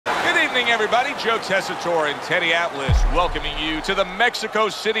evening, everybody. Joe Tessitore and Teddy Atlas welcoming you to the Mexico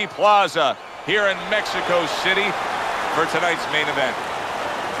City Plaza here in Mexico City for tonight's main event.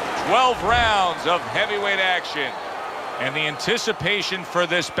 12 rounds of heavyweight action. And the anticipation for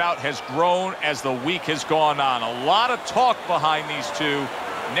this bout has grown as the week has gone on. A lot of talk behind these two.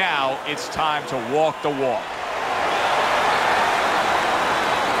 Now it's time to walk the walk.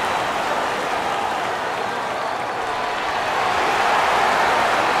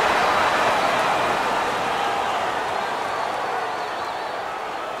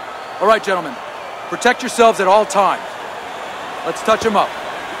 All right, gentlemen, protect yourselves at all times. Let's touch them up.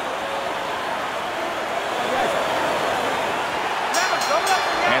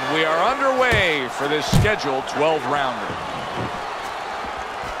 And we are underway for this scheduled 12-rounder.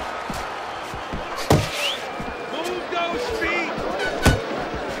 Move those feet.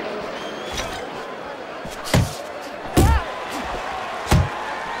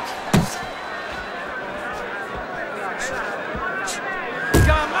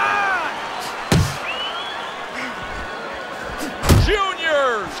 Come on!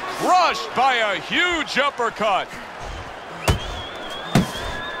 Junior's crushed by a huge uppercut.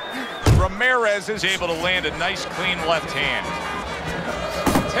 Ramirez is able to land a nice, clean left hand.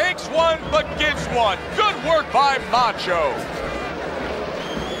 Takes one, but gives one. Good work by Macho.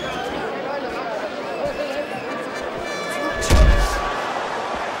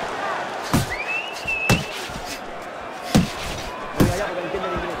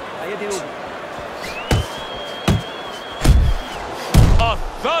 A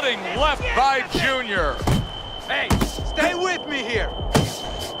thudding left by Junior. Hey, stay with me here.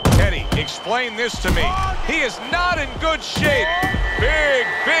 Teddy, explain this to me. He is not in good shape. Big,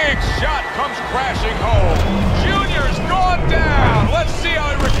 big shot comes crashing home. Junior's gone down. Let's see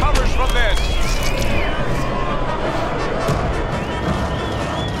how he recovers from this.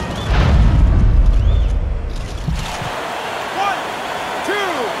 One,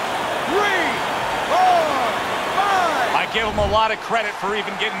 two, three, four, five. I give him a lot of credit for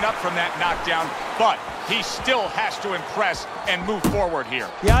even getting up from that knockdown, but he still has to impress and move forward here.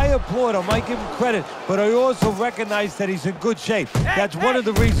 Yeah, I applaud him. I give him credit, but I also recognize that he's in good shape. That's one of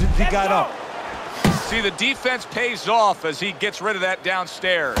the reasons he got up. See, the defense pays off as he gets rid of that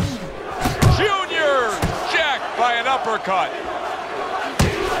downstairs. Junior jacked by an uppercut.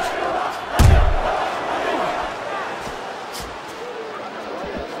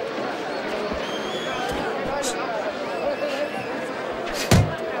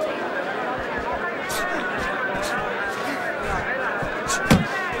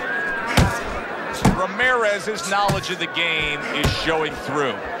 Ramirez's knowledge of the game is showing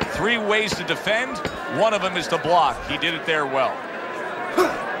through. 3 ways to defend. One of them is to block. He did it there well.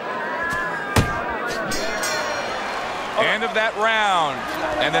 End of that round.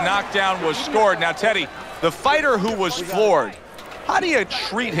 And the knockdown was scored. Now, Teddy, the fighter who was floored, how do you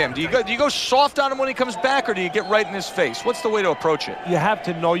treat him? Do you go soft on him when he comes back, or do you get right in his face? What's the way to approach it? You have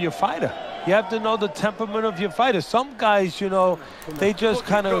to know your fighter. You have to know the temperament of your fighter. Some guys, you know, they just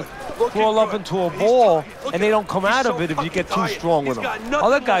kind of crawl up into a ball and they don't come out of it if you get too strong with them.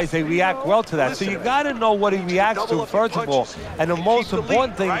 Other guys, they react well to that. So you got to know what he reacts to, first of all. And the most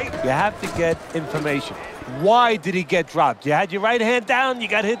important thing, you have to get information. Why did he get dropped? You had your right hand down, you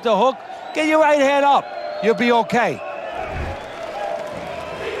got hit the hook, get your right hand up. You'll be okay.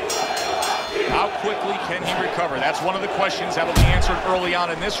 How quickly can he recover? That's one of the questions that will be answered early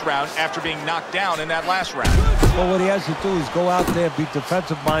on in this round after being knocked down in that last round. Well, what he has to do is go out there, be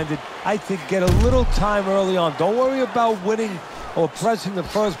defensive-minded. I think get a little time early on. Don't worry about winning or pressing the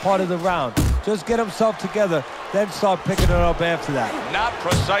first part of the round. Just get himself together, then start picking it up after that. Not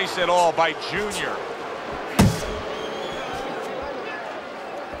precise at all by Junior.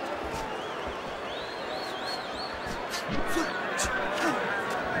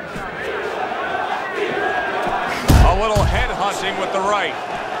 A little head hunting with the right.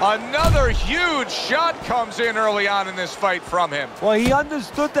 Another huge shot comes in early on in this fight from him. Well, he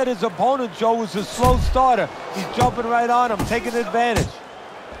understood that his opponent, Joe, was a slow starter. He's jumping right on him, taking advantage.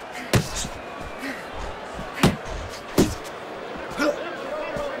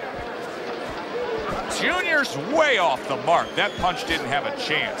 Junior's way off the mark. That punch didn't have a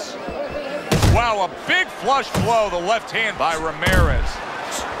chance. Wow, a big flush blow, the left hand by Ramirez.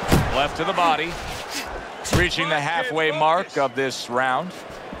 Left to the body. Reaching the halfway mark of this round.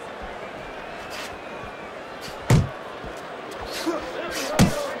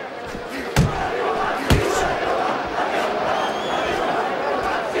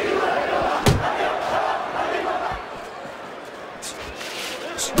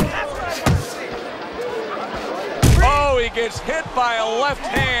 gets hit by a left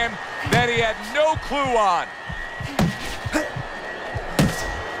hand that he had no clue on.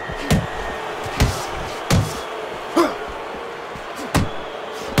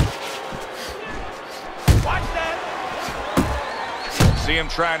 See him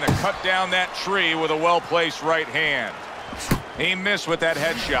trying to cut down that tree with a well-placed right hand. He missed with that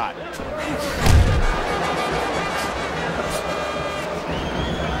headshot.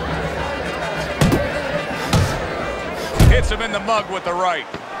 Hits him in the mug with the right.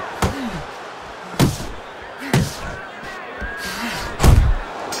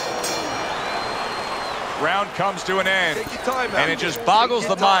 Round comes to an end, and it just boggles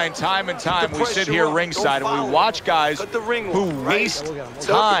the mind time and time. We sit here ringside and we watch guys who waste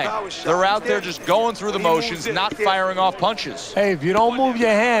time. They're out there just going through the motions, not firing off punches. Hey, if you don't move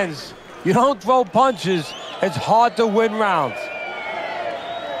your hands, you don't throw punches, it's hard to win rounds.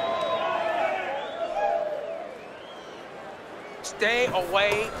 Stay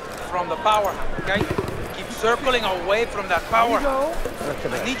away from the power hand, okay? Keep circling away from that power hand.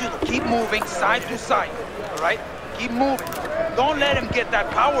 I need you to keep moving side to side, all right? Keep moving. Don't let him get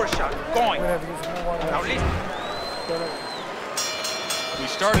that power shot going. Now listen. We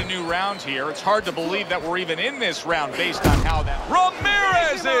start a new round here. It's hard to believe that we're even in this round based on how that...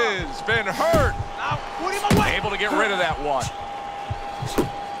 Ramirez has been hurt. Now put him away. Able to get rid of that one.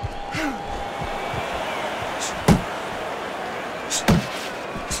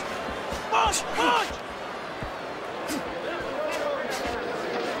 Punch, punch.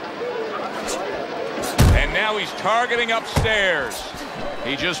 And now he's targeting upstairs.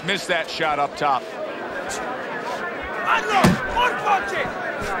 He just missed that shot up top. Unload, more punches.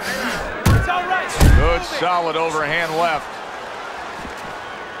 It's all right. Good, solid overhand left.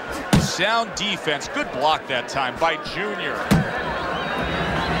 Sound defense. Good block that time by Junior.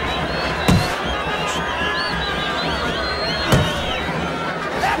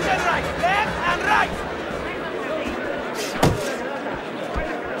 Left and right, left and right.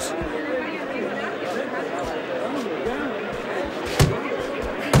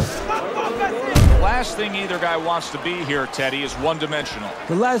 The last thing either guy wants to be here, Teddy, is one-dimensional.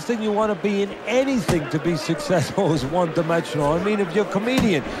 The last thing you want to be in anything to be successful is one-dimensional. I mean, if you're a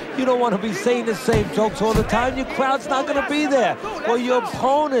comedian, you don't want to be saying the same jokes all the time. Your crowd's not going to be there. Well, your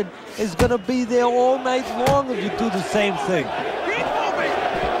opponent is going to be there all night long if you do the same thing. Keep moving.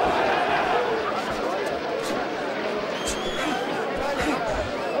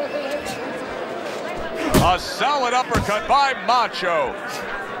 A solid uppercut by Macho.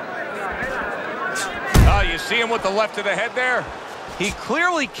 You see him with the left of the head there? He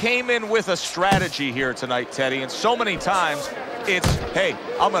clearly came in with a strategy here tonight, Teddy, and so many times it's, hey,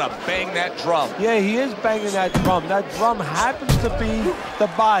 I'm going to bang that drum. Yeah, he is banging that drum. That drum happens to be the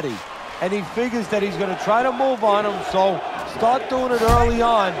body, and he figures that he's going to try to move on him, so start doing it early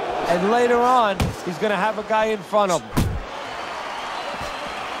on, and later on, he's going to have a guy in front of him.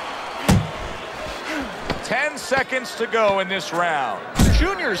 10 seconds to go in this round.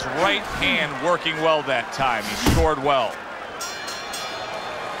 Junior's right hand working well that time. He scored well.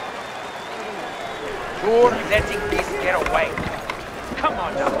 You're letting this get away. Come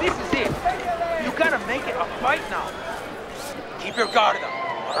on now, this is it. You gotta make it a fight now. Keep your guard up,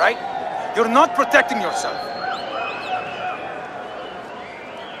 all right? You're not protecting yourself.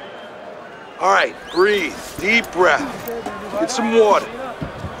 All right, breathe. Deep breath. Get some water.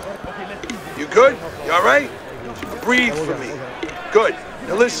 You good? You all right? Breathe for me. Good.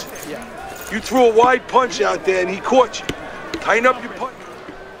 Now listen. You threw a wide punch out there and he caught you. Tighten up your punch.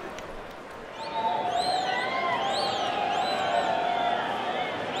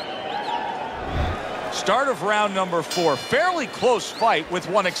 Start of round number 4. Fairly close fight with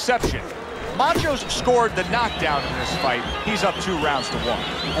one exception. Macho's scored the knockdown in this fight. He's up 2 rounds to 1.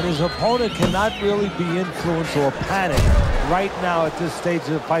 And his opponent cannot really be influenced or panic right now at this stage of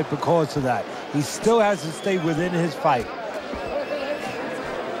the fight because of that. He still has to stay within his fight.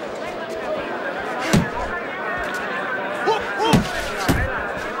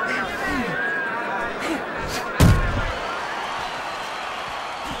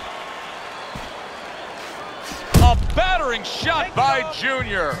 Shot by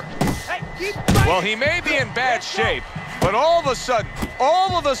Junior. Well, he may be in bad shape, but all of a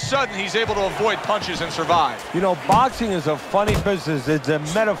sudden, he's able to avoid punches and survive. You know, boxing is a funny business. It's a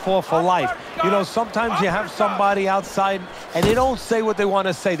metaphor for life. You know, sometimes you have somebody outside and they don't say what they want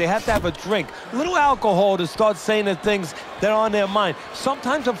to say. They have to have a drink, a little alcohol to start saying the things that are on their mind.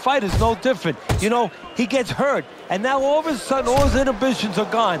 Sometimes a fight is no different. You know, he gets hurt, and now all of a sudden all his inhibitions are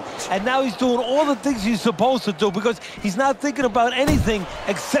gone, and now he's doing all the things he's supposed to do because he's not thinking about anything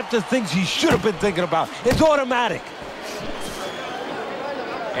except the things he should have been thinking about. It's automatic.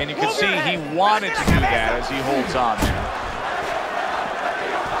 And you can see he wanted to do that as he holds on there.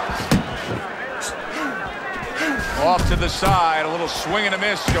 Off to the side, a little swing and a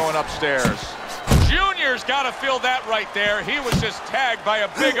miss going upstairs. Junior's got to feel that right there. He was just tagged by a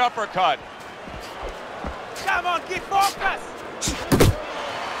big uppercut. Come on, keep focus.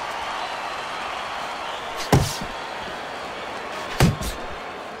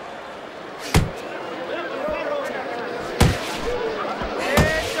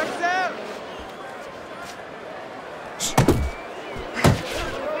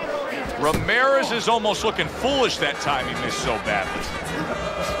 Ramirez is almost looking foolish that time he missed so badly.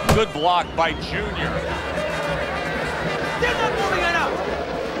 Good block by Junior. They're not moving enough.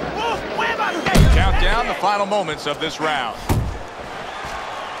 Count down the final moments of this round.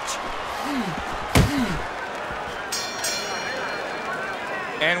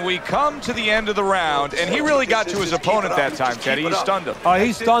 And we come to the end of the round, and he really got to his opponent that time, Teddy. He stunned him.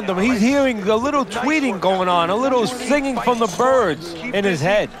 He stunned him. He's hearing a little tweeting going on, a little singing from the birds in his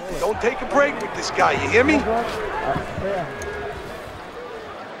head. Don't take a break with this guy, you hear me?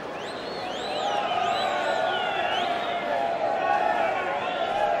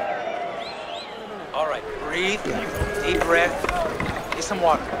 All right, breathe, deep breath, get some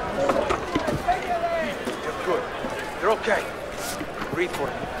water. You're good. You're okay. Breathe for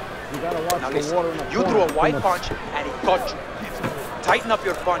it. You gotta watch now the listen, water in the you threw a white punch and he caught you. Tighten up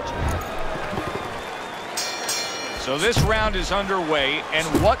your punch. So this round is underway, and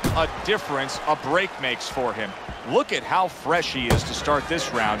what a difference a break makes for him. Look at how fresh he is to start this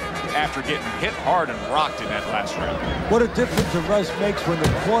round after getting hit hard and rocked in that last round. What a difference a rest makes when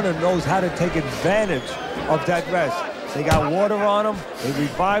the corner knows how to take advantage of that rest. They got water on him, they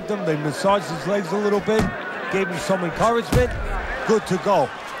revived him, they massaged his legs a little bit, gave him some encouragement. Good to go.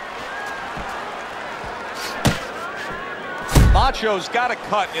 Macho's got a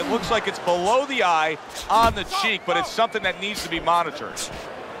cut. It looks like it's below the eye on the cheek, but it's something that needs to be monitored.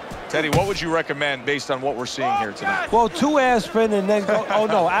 Teddy, what would you recommend based on what we're seeing here tonight? Well, 2 aspirin and then go. Oh,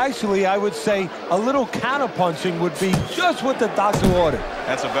 no. Actually, I would say a little counterpunching would be just what the doctor ordered.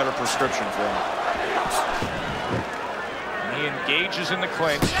 That's a better prescription for him. And he engages in the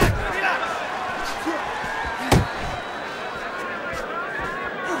clinch.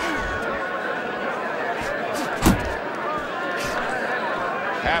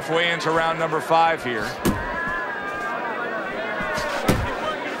 Halfway into round number 5 here.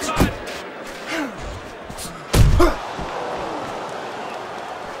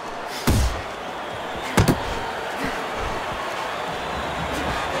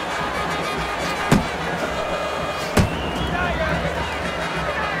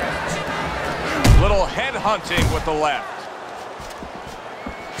 Little head hunting with the left.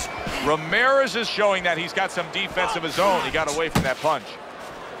 Ramirez is showing that he's got some defense of his own. He got away from that punch.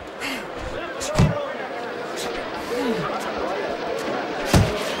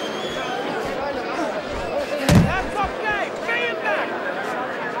 That's okay. Stay in back.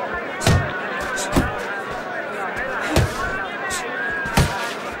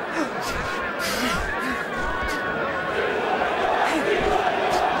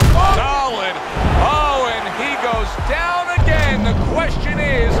 Solid. Oh, and he goes down again. The question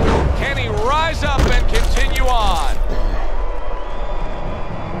is, can he rise up and continue on?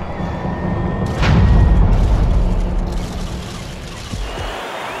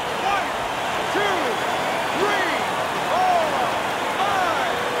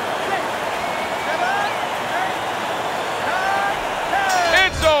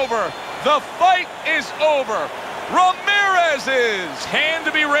 The fight is over. Ramirez's hand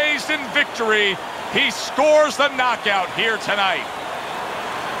to be raised in victory. He scores the knockout here tonight.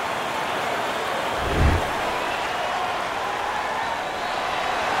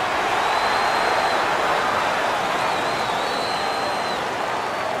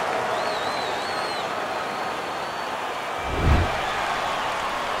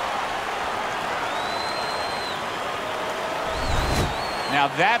 Now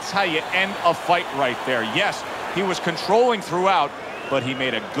that's how you end a fight right there. Yes, he was controlling throughout, but he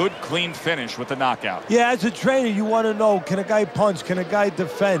made a good, clean finish with the knockout. Yeah, as a trainer, you want to know, can a guy punch? Can a guy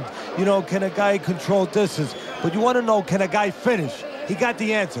defend? You know, can a guy control distance? But you want to know, can a guy finish? He got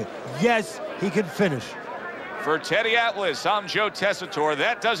the answer. Yes, he can finish. For Teddy Atlas, I'm Joe Tessitore.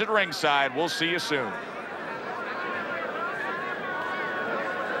 That does it ringside. We'll see you soon.